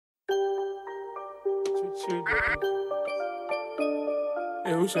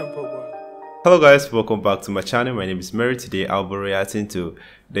Hello guys, welcome back to my channel. My name is Mary. Today I'll be reacting to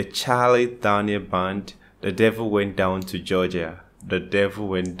the Charlie Daniel Band, The Devil Went Down to Georgia. The Devil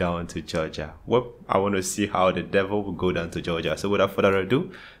Went Down to Georgia. Well, I want to see how the devil will go down to Georgia. So without further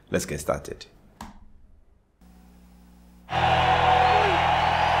ado, let's get started.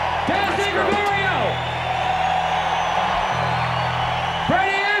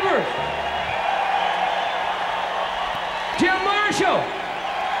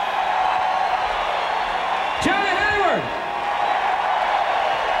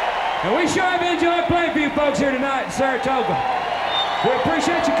 And we sure have enjoyed playing for you folks here tonight in Saratoga. We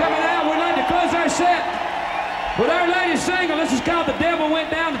appreciate you coming out. We'd like to close our set with our latest single. This is called The Devil Went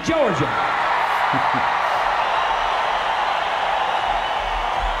Down to Georgia.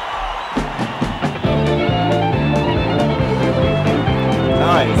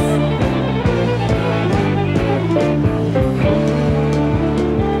 Nice.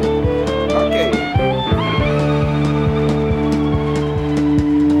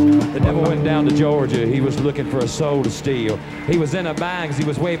 Down to Georgia, he was looking for a soul to steal. He was in a bind because he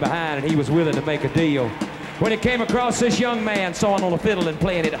was way behind and he was willing to make a deal. When he came across this young man sawing on a fiddle and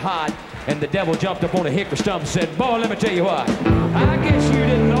playing it hot, and the devil jumped up on a hickory stump and said, "Boy, let me tell you what, I guess you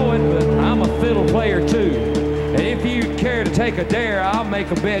didn't know it, but I'm a fiddle player too. And if you care to take a dare, I'll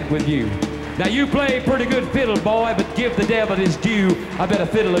make a bet with you. Now you play pretty good fiddle, boy, but give the devil his due. I bet a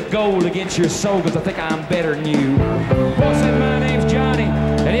fiddle of gold against your soul because I think I'm better than you." Boy said, "My name's Johnny,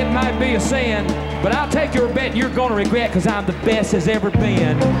 and it might be a sin, but I'll take your bet you're gonna regret because I'm the best as ever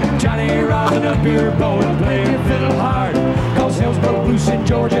been. Johnny, rising up your bow and play your fiddle hard, cause hell's broke loose in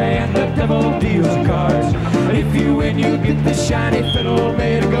Georgia and the devil deals the cards. And if you win, you get the shiny fiddle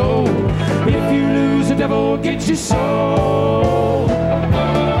made of gold. If you lose, the devil gets your soul."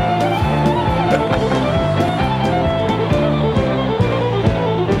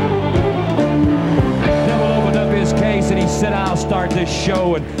 And he said, "I'll start this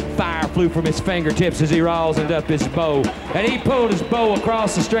show," and fire flew from his fingertips as he rosined up his bow. And he pulled his bow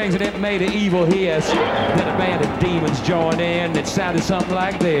across the strings and it made an evil hiss. Then a band of demons joined in and it sounded something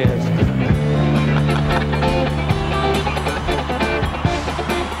like this.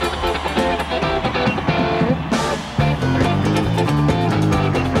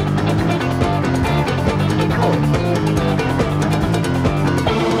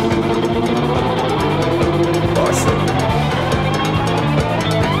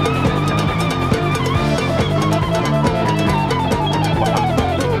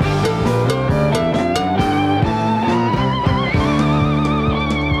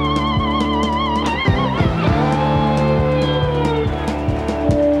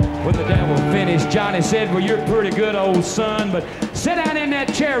 Johnny said, "Well, you're pretty good, old son, but sit down in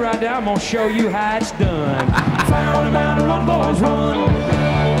that chair right there. I'm gonna show you how it's done." Fire on the mountain, run, boys, run.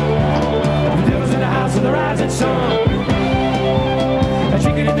 The devil's in the house of the rising sun. A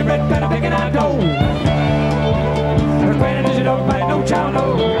chicken in the red pan, picking out gold. Her granny is a dog, but no child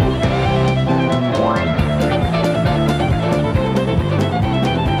knows.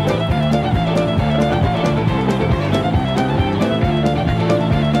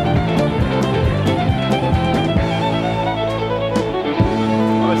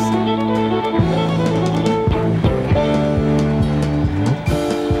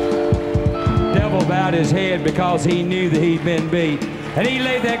 His head because he knew that he'd been beat, and he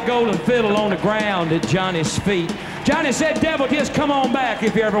laid that golden fiddle on the ground at Johnny's feet. Johnny said, "Devil, just come on back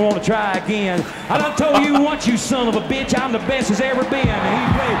if you ever want to try again. I done told you once, you son of a bitch, I'm the best as ever been." And he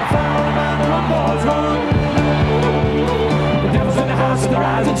played, "Fire on the mountain, run, boys, run. The devil's in the house of the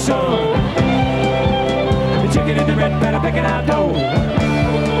rising sun. The chicken in the red pan, picking out dough.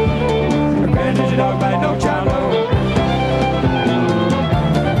 The granddad's a dog, but no child knows."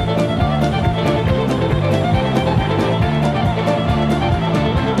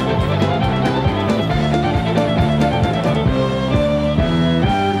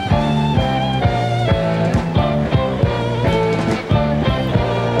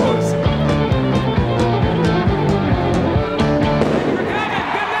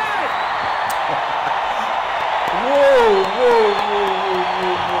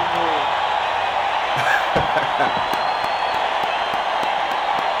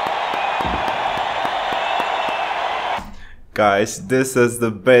 Guys, this is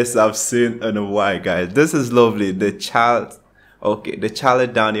the best I've seen in a while, guys. This is lovely. The Charlie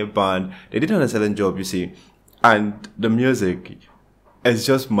Daniel Band, they did an excellent job, you see. And the music is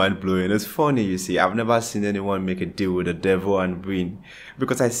just mind-blowing. It's funny, you see. I've never seen anyone make a deal with the devil and win,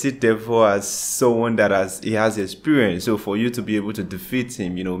 because I see devil as someone that he has experience. So for you to be able to defeat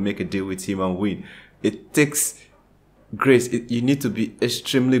him, you know, make a deal with him and win, it takes grace. You need to be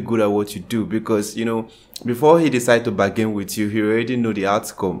extremely good at what you do, because you know, before he decide to bargain with you, he already know the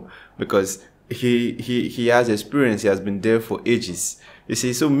outcome, because he has experience. He has been there for ages, you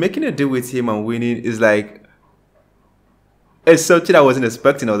see. So making a deal with him and winning is like, it's something I wasn't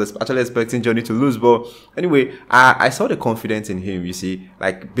expecting. I was actually expecting Johnny to lose. But anyway, I saw the confidence in him, you see.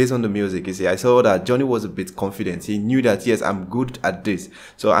 Like, based on the music, you see, I saw that Johnny was a bit confident. He knew that, yes, I'm good at this,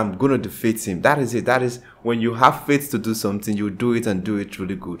 so I'm going to defeat him. That is it. That is, when you have faith to do something, you do it and do it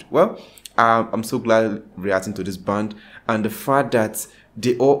really good. Well, I'm so glad reacting to this band. And the fact that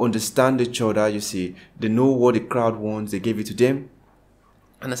they all understand each other, you see. They know what the crowd wants. They gave it to them.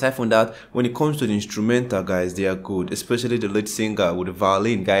 And aside from that, when it comes to the instrumental, guys, they are good. Especially the lead singer with the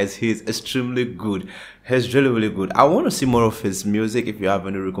violin, guys. He's extremely good. He's really, really good. I want to see more of his music. If you have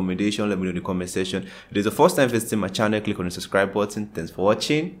any recommendation, let me know in the comment section. If it is the first time visiting my channel, click on the subscribe button. Thanks for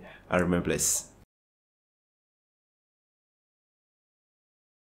watching, and remember, bless.